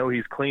there. I know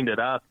he's cleaned it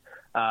up,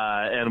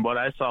 and what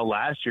I saw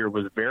last year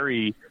was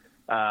very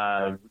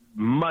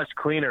much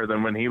cleaner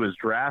than when he was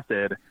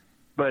drafted,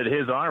 but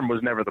his arm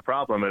was never the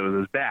problem. It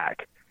was his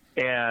back.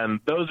 And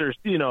those are,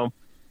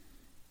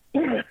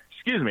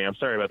 excuse me, I'm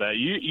sorry about that.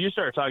 You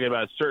start talking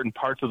about certain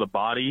parts of the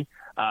body.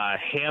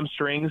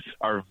 Hamstrings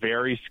are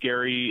very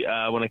scary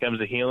when it comes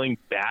to healing.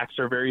 Backs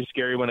are very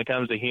scary when it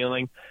comes to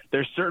healing.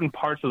 There's certain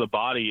parts of the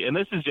body, and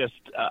this is just,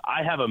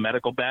 I have a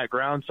medical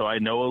background, so I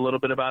know a little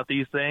bit about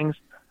these things,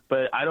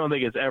 but I don't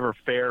think it's ever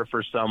fair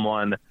for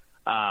someone,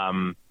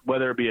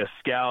 whether it be a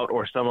scout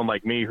or someone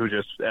like me who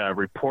just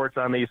reports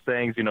on these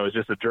things, is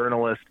just a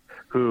journalist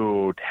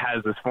who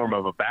has this form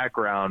of a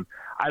background.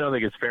 I don't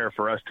think it's fair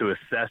for us to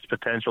assess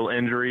potential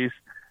injuries.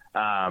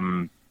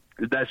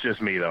 That's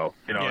just me, though,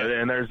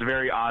 and there's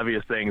very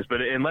obvious things.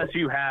 But unless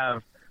you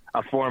have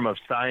a form of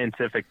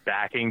scientific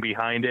backing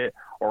behind it,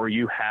 or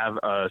you have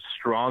a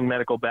strong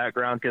medical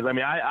background, because,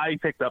 I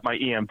picked up my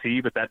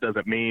EMT, but that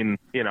doesn't mean,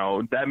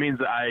 that means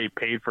that I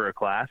paid for a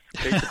class,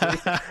 basically.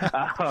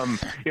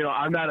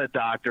 I'm not a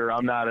doctor.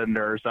 I'm not a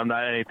nurse. I'm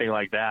not anything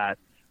like that.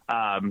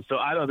 So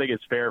I don't think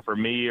it's fair for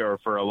me or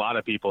for a lot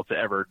of people to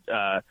ever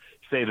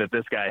say that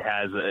this guy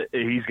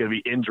he's going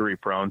to be injury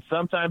prone.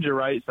 Sometimes you're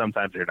right.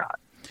 Sometimes you're not.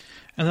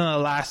 And then the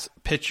last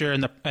pitcher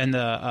in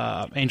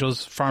the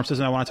Angels farm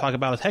system I want to talk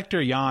about is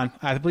Hector Yan.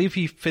 I believe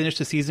he finished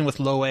the season with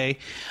low A.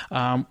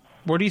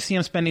 Where do you see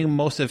him spending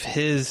most of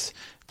his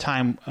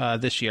time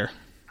this year?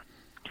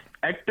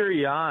 Hector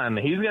Yan,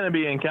 he's going to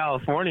be in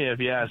California, if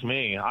you ask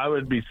me. I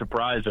would be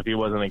surprised if he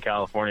wasn't in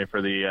California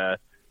for the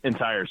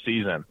entire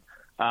season.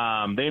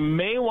 They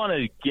may want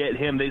to get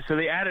him.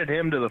 They added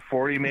him to the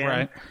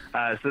 40-man.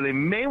 Right. So they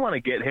may want to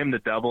get him to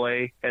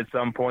Double-A at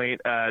some point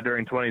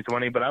during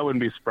 2020. But I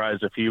wouldn't be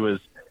surprised if he was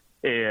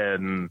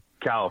in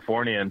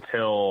California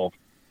until,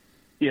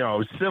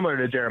 similar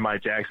to Jeremiah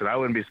Jackson. I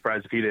wouldn't be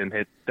surprised if he didn't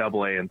hit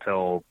Double-A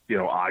until,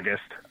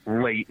 August,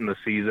 late in the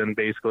season,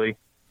 basically.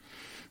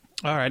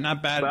 All right,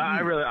 not bad. But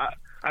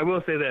I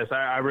will say this.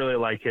 I really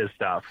like his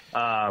stuff.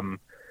 Kind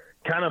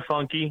of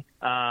funky.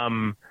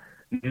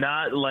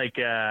 Not like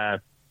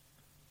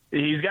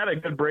he's got a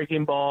good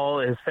breaking ball.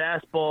 His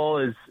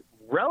fastball is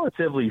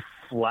relatively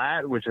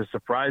flat, which is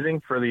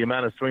surprising for the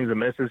amount of swings and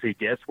misses he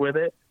gets with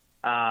it.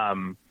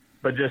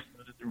 But just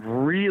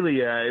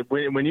really,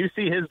 when you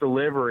see his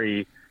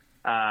delivery,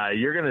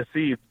 you're going to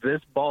see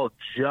this ball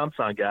jumps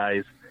on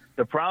guys.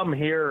 The problem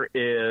here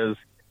is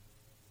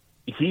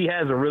he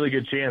has a really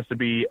good chance to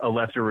be a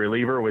lefty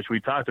reliever, which we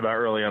talked about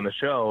early on the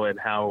show, and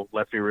how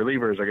lefty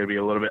relievers are going to be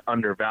a little bit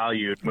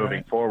undervalued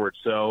moving forward.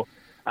 So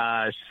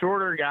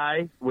shorter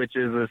guy, which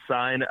is a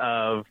sign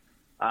of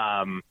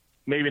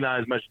maybe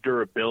not as much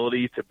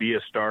durability to be a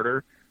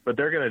starter, but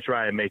they're going to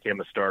try and make him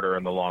a starter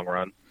in the long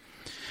run.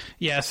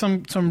 Yeah,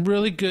 some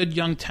really good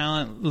young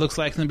talent looks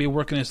like going to be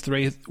working his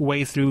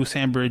way through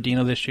San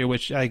Bernardino this year,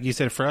 which, like you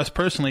said, for us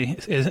personally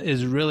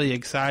is really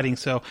exciting.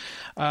 So,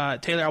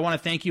 Taylor, I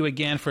want to thank you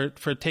again for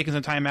taking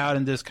some time out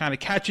and just kind of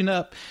catching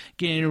up,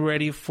 getting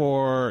ready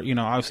for,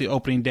 obviously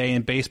opening day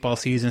in baseball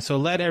season. So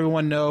let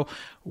everyone know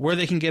where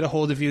they can get a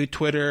hold of you,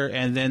 Twitter,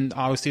 and then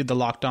obviously the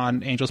Locked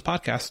On Angels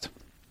podcast.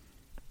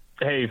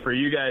 Hey, for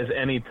you guys,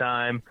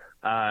 anytime.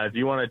 If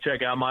you want to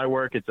check out my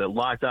work, it's at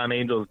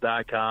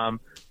LockedOnAngels.com.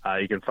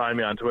 You can find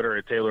me on Twitter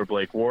at Taylor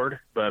Blake Ward.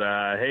 But,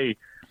 hey,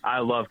 I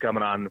love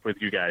coming on with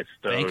you guys.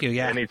 So Thank you.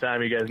 Yeah.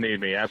 Anytime you guys need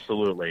me,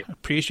 absolutely.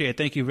 Appreciate it.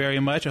 Thank you very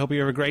much. I hope you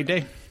have a great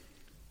day.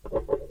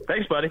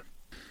 Thanks, buddy.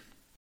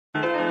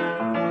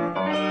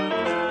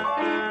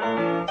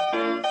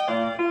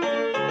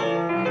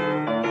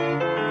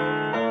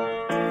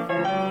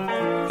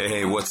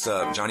 Hey, what's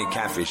up? Johnny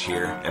Catfish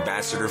here,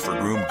 ambassador for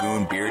Groom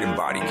Goon Beard and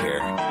Body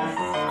Care.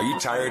 Are you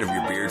tired of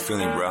your beard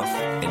feeling rough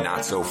and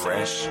not so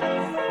fresh?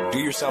 Do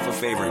yourself a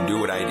favor and do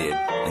what I did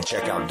and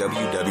check out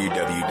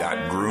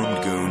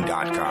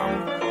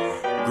www.groomgoon.com.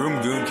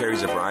 Groom Goon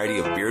carries a variety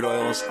of beard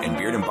oils and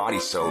beard and body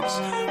soaps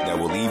that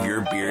will leave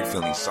your beard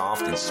feeling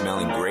soft and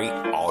smelling great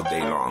all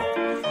day long.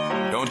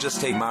 Don't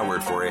just take my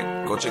word for it.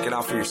 Go check it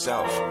out for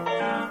yourself.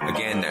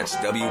 Again, that's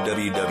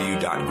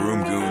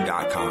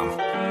www.groomgoon.com.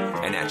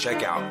 And at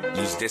checkout,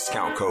 use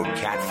discount code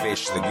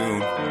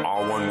CATFISHTheGoon,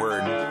 all one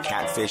word,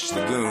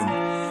 CATFISHTheGoon,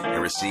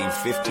 and receive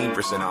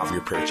 15% off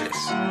your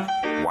purchase.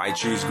 Why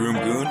choose Groom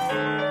Goon?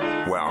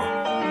 Well,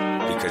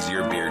 because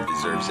your beard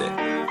deserves it.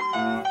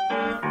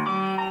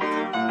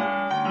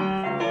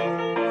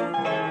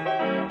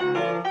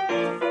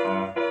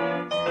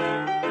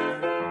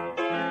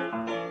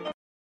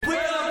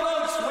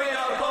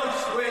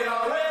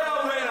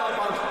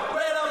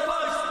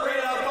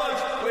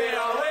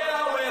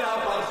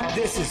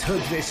 This is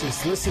Hood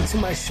Vicious. Listen to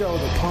my show,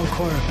 The Punk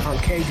Corner, on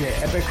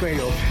KJ Epic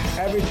Radio,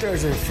 every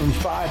Thursday from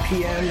 5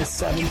 p.m. to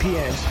 7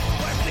 p.m.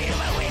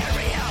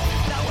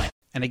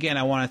 And again,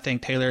 I want to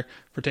thank Taylor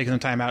for taking some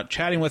time out,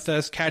 chatting with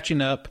us, catching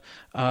up,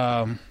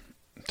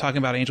 talking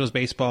about Angels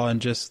baseball,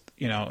 and just,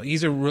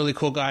 he's a really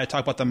cool guy.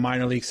 Talk about the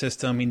minor league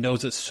system. He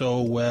knows it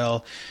so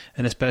well,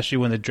 and especially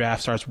when the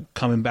draft starts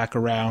coming back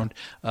around,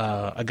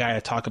 a guy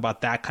to talk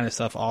about that kind of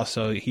stuff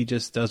also. He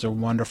just does a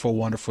wonderful,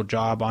 wonderful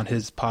job on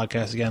his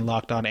podcast, again,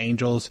 Locked On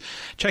Angels.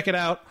 Check it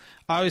out.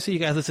 Obviously, you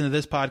guys listen to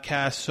this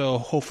podcast, so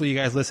hopefully you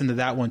guys listen to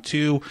that one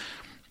too.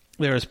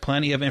 There is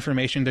plenty of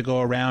information to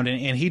go around,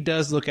 and he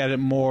does look at it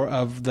more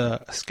of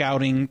the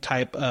scouting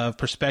type of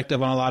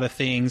perspective on a lot of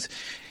things.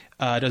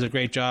 Does a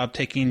great job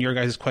taking your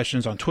guys'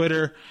 questions on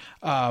Twitter.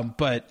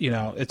 But,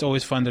 it's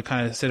always fun to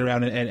kind of sit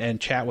around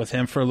and chat with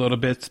him for a little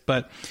bit.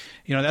 But,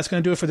 that's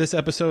going to do it for this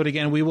episode.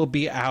 Again, we will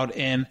be out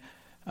in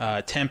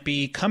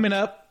Tempe coming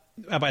up.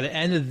 By the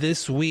end of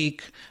this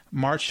week,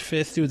 March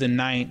 5th through the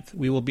 9th,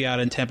 we will be out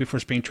in Tempe for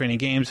spring training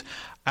games.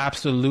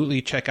 Absolutely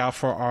check out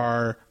for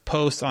our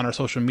posts on our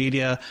social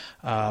media,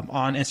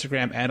 on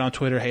Instagram and on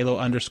Twitter,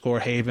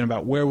 Halo_Haven,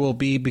 about where we'll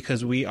be,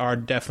 because we are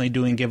definitely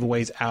doing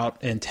giveaways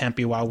out in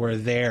Tempe while we're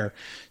there.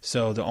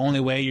 So the only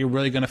way you're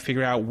really going to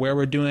figure out where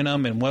we're doing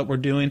them and what we're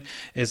doing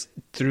is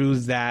through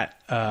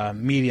that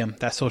medium,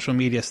 that social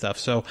media stuff.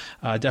 So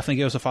definitely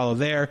give us a follow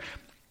there.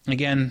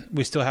 Again,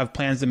 we still have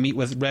plans to meet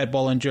with Red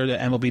Bollinger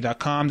at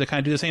MLB.com to kind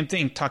of do the same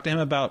thing. Talk to him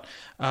about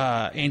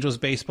Angels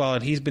baseball,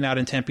 and he's been out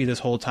in Tempe this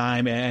whole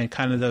time, and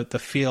kind of the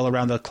feel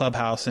around the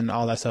clubhouse and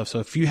all that stuff. So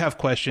if you have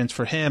questions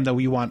for him that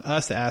we want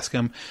us to ask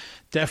him,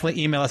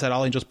 definitely email us at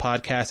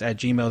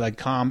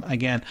allangelspodcast@gmail.com.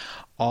 Again,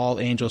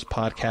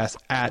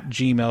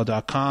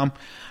 allangelspodcast@gmail.com.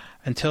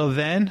 Until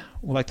then,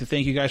 we'd like to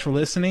thank you guys for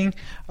listening.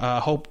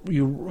 Hope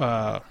you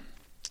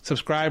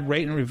subscribe,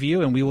 rate, and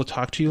review, and we will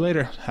talk to you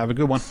later. Have a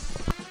good one.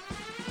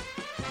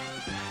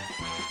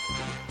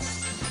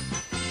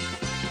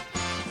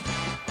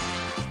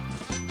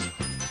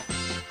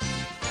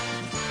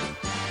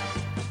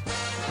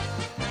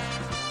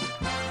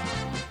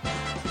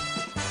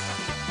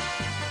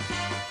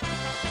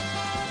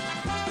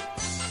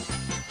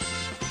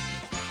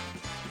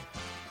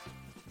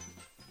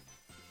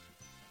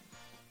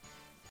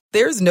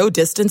 There's no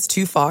distance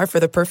too far for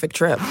the perfect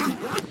trip.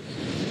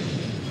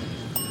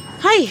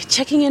 Hi,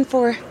 checking in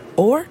for...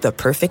 Or the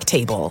perfect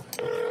table.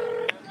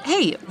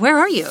 Hey, where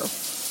are you?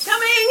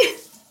 Coming!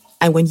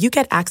 And when you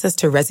get access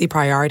to Resi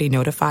Priority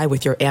Notify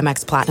with your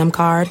Amex Platinum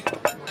card...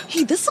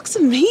 Hey, this looks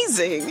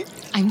amazing.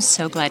 I'm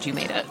so glad you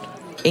made it.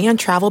 And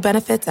travel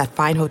benefits at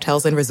fine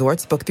hotels and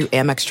resorts booked through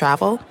Amex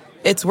Travel,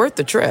 it's worth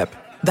the trip.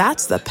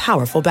 That's the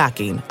powerful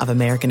backing of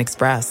American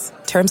Express.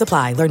 Terms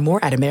apply. Learn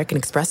more at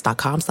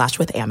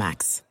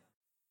americanexpress.com/withAmex.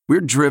 We're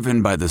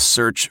driven by the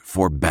search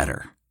for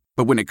better.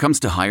 But when it comes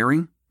to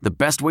hiring, the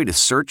best way to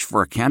search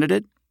for a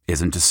candidate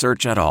isn't to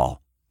search at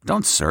all.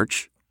 Don't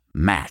search.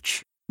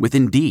 Match. With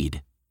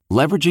Indeed.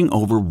 Leveraging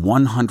over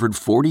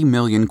 140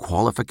 million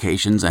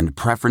qualifications and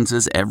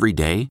preferences every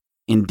day,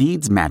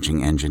 Indeed's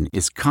matching engine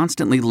is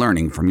constantly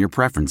learning from your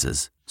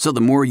preferences. So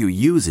the more you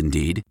use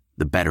Indeed,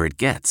 the better it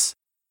gets.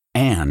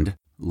 And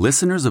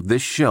listeners of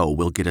this show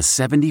will get a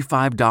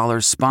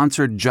 $75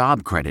 sponsored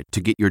job credit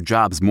to get your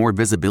jobs more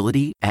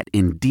visibility at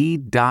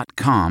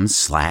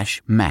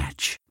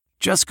Indeed.com/match.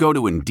 Just go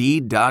to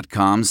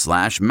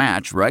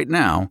Indeed.com/match right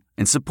now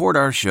and support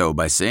our show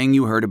by saying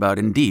you heard about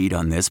Indeed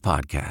on this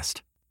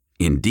podcast.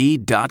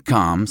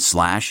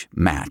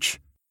 Indeed.com/match.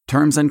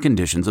 Terms and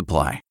conditions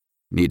apply.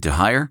 Need to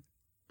hire?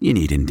 You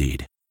need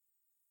Indeed.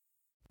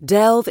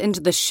 Delve into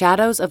the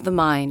shadows of the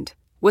mind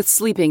with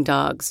Sleeping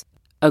Dogs,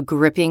 a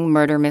gripping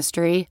murder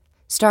mystery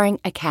starring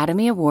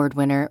Academy Award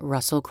winner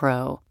Russell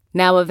Crowe.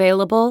 Now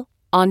available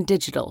on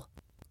digital.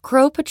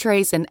 Crowe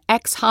portrays an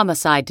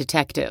ex-homicide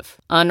detective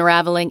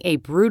unraveling a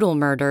brutal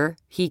murder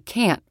he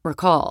can't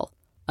recall.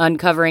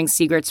 Uncovering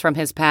secrets from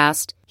his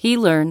past, he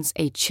learns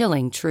a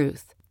chilling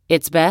truth.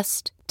 It's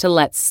best to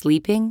let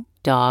sleeping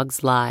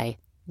dogs lie.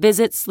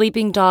 Visit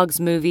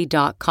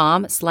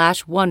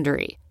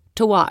sleepingdogsmovie.com/Wondery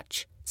to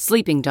watch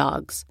Sleeping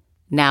Dogs,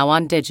 now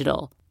on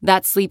digital.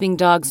 That's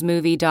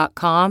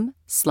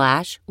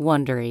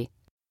sleepingdogsmovie.com/Wondery.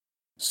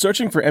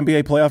 Searching for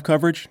NBA playoff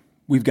coverage?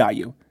 We've got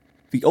you.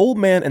 The Old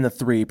Man and the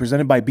Three,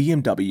 presented by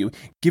BMW,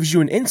 gives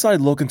you an inside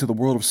look into the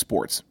world of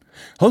sports.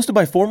 Hosted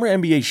by former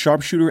NBA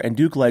sharpshooter and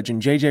Duke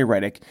legend J.J.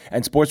 Redick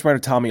and sports writer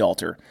Tommy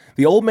Alter,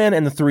 The Old Man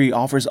and the Three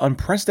offers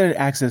unprecedented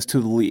access to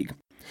the league.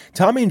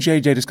 Tommy and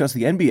J.J. discuss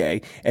the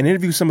NBA and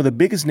interview some of the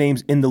biggest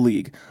names in the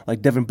league,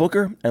 like Devin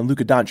Booker and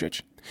Luka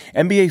Doncic.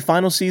 NBA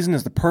final season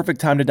is the perfect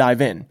time to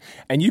dive in,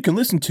 and you can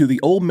listen to The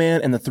Old Man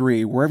and the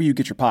Three wherever you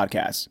get your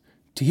podcasts.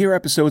 To hear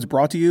episodes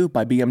brought to you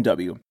by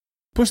BMW.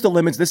 Push the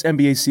limits this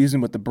NBA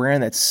season with the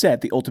brand that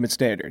set the ultimate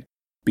standard.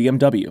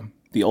 BMW,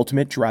 the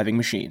ultimate driving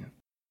machine.